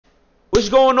What's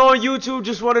going on, YouTube?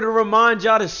 Just wanted to remind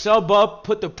y'all to sub up,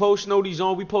 put the post notice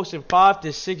on. We posting 5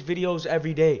 to 6 videos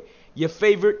every day. Your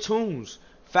favorite tunes.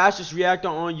 Fastest reactor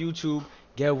on YouTube.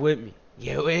 Get with me.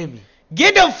 Get with me.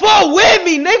 Get the fuck with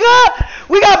me, nigga!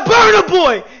 We got Burna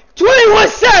Boy, 21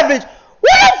 Savage.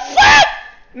 What the fuck?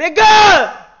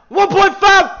 Nigga!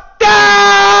 1.5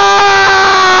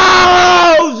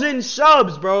 thousand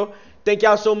subs, bro. Thank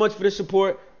y'all so much for the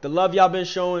support. The love y'all been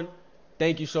showing.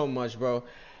 Thank you so much, bro.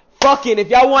 Fucking, if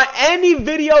y'all want any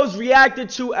videos reacted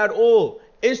to at all,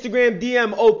 Instagram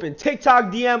DM open,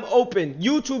 TikTok DM open,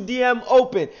 YouTube DM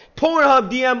open, Pornhub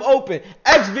DM open,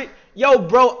 yo,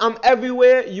 bro, I'm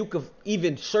everywhere. You could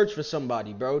even search for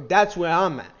somebody, bro. That's where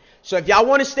I'm at. So if y'all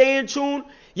want to stay in tune,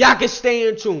 y'all can stay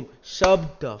in tune.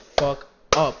 Sub the fuck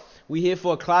up. We here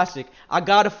for a classic. I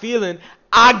got a feeling.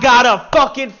 I got a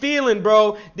fucking feeling,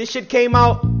 bro. This shit came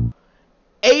out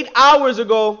 8 hours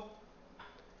ago.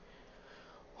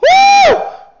 Woo!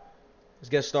 Let's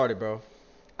get started, bro.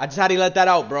 I just had to let that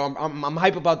out, bro. I'm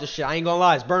hype about this shit. I ain't gonna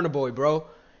lie. It's Burna Boy, bro.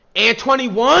 And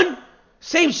 21?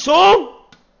 Same song?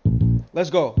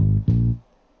 Let's go.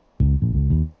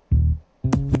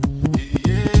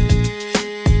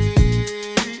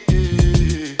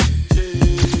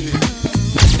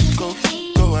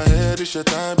 Go ahead, it's your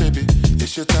time, baby.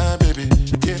 It's your time, baby.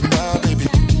 Get wild, baby.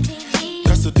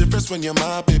 That's the difference when you're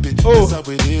my baby. Oh. That's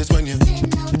how it is when you.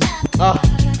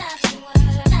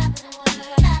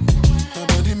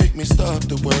 Nobody make me stop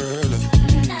the world.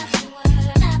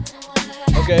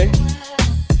 Okay.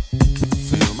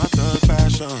 Feel my thug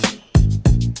passion.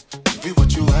 Give you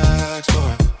what you ask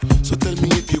for. So tell me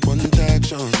if you want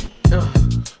action.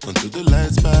 Until the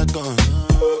lights back on.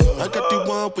 I got the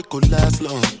one we could last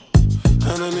long.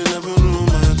 And I never know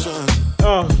my chance.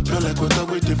 Feel like what I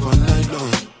waited for night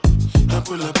long. I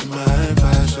pull up in my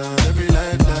fashion. Every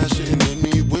life flashing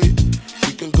anyway.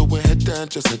 We can go ahead and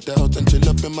just head out and chill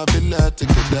up in my villa. Take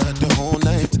it out the whole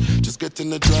night. Just get in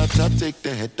the drop top, take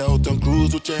the head out and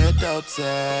cruise with your head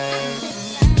outside.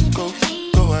 Go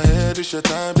ahead, it's your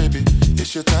time, baby.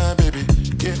 It's your time, baby.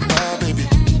 Get wild, baby.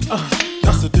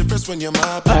 That's the difference when you're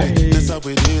my baby. That's how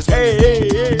it is.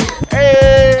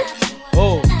 Hey.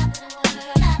 Oh.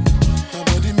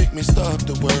 Nobody make me stop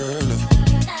the world.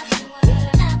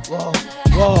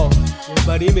 Whoa.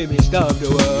 Nobody made me stop the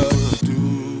world. What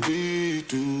do we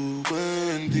do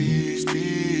when these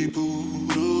people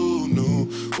don't know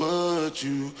what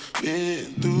you've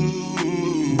been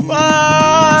through?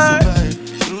 Survive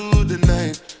through the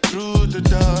night, through the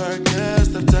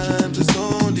darkest of times. It's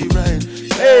only right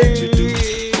that you do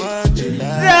what you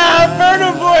like. Yeah,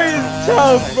 Burna Boy is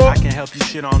tough, bro. I can help you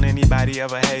shit on anybody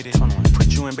ever hated. Put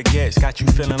you in baguettes, got you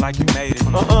feeling like you made it.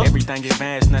 Everything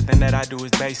advanced, nothing that I do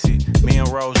is basic. Me and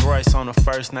Rolls Royce on a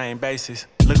first name basis.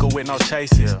 Liquor with no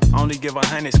chases. Only give her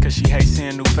hundreds cause she hates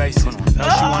seeing new faces. Know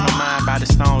she wanna mind by the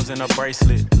stones in her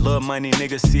bracelet. Little money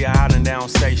niggas see her out and they don't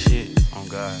say shit. Oh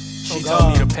God. She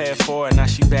told me to pay it forward, now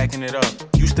she backing it up.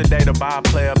 Used to date a ball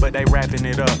player, but they wrapping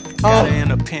it up. Got her in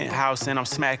a penthouse and I'm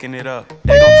smacking it up.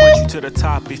 They gon' put you to the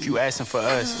top if you asking for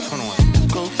us. 21.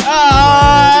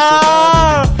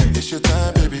 It's your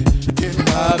time, baby. Get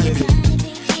wild, baby.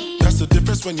 That's the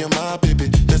difference when you're my baby.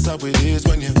 That's how it is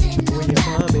when you're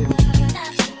my baby.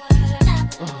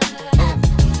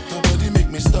 Nobody make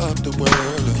me stop the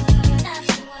world.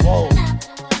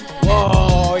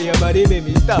 Whoa, your body made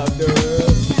me stop the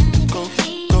world.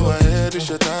 Go ahead, it's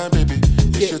your time, baby.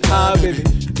 It's your time, baby.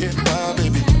 Get wild,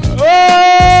 baby.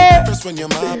 That's the difference when you're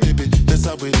my baby. That's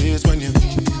how it is when you're.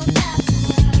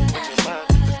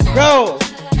 Bro,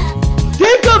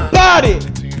 think about it.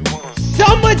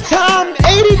 Summertime,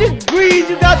 80 degrees,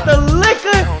 you got the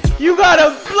liquor, you got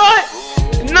a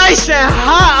blunt, nice and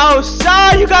hot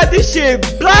outside, you got this shit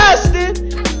blasting.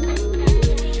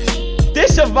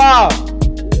 This a vibe.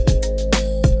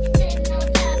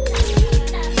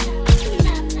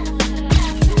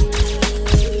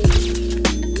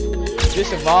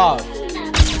 This a vibe.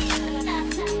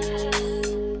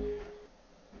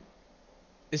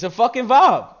 It's a fucking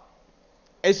vibe.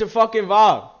 It's a fucking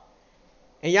vibe.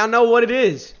 And y'all know what it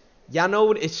is. Y'all know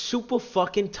what it's super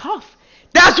fucking tough.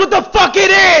 That's what the fuck it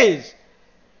is.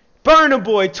 Burna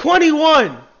Boy,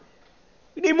 21.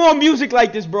 We need more music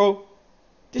like this, bro.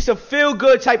 This a feel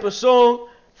good type of song.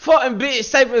 Fucking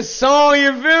bitch type of song,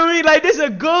 you feel me? Like this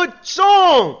a good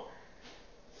song.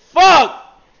 Fuck.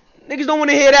 Niggas don't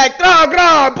want to hear that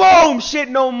boom shit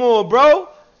no more, bro.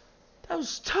 That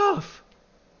was tough.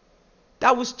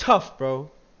 That was tough, bro.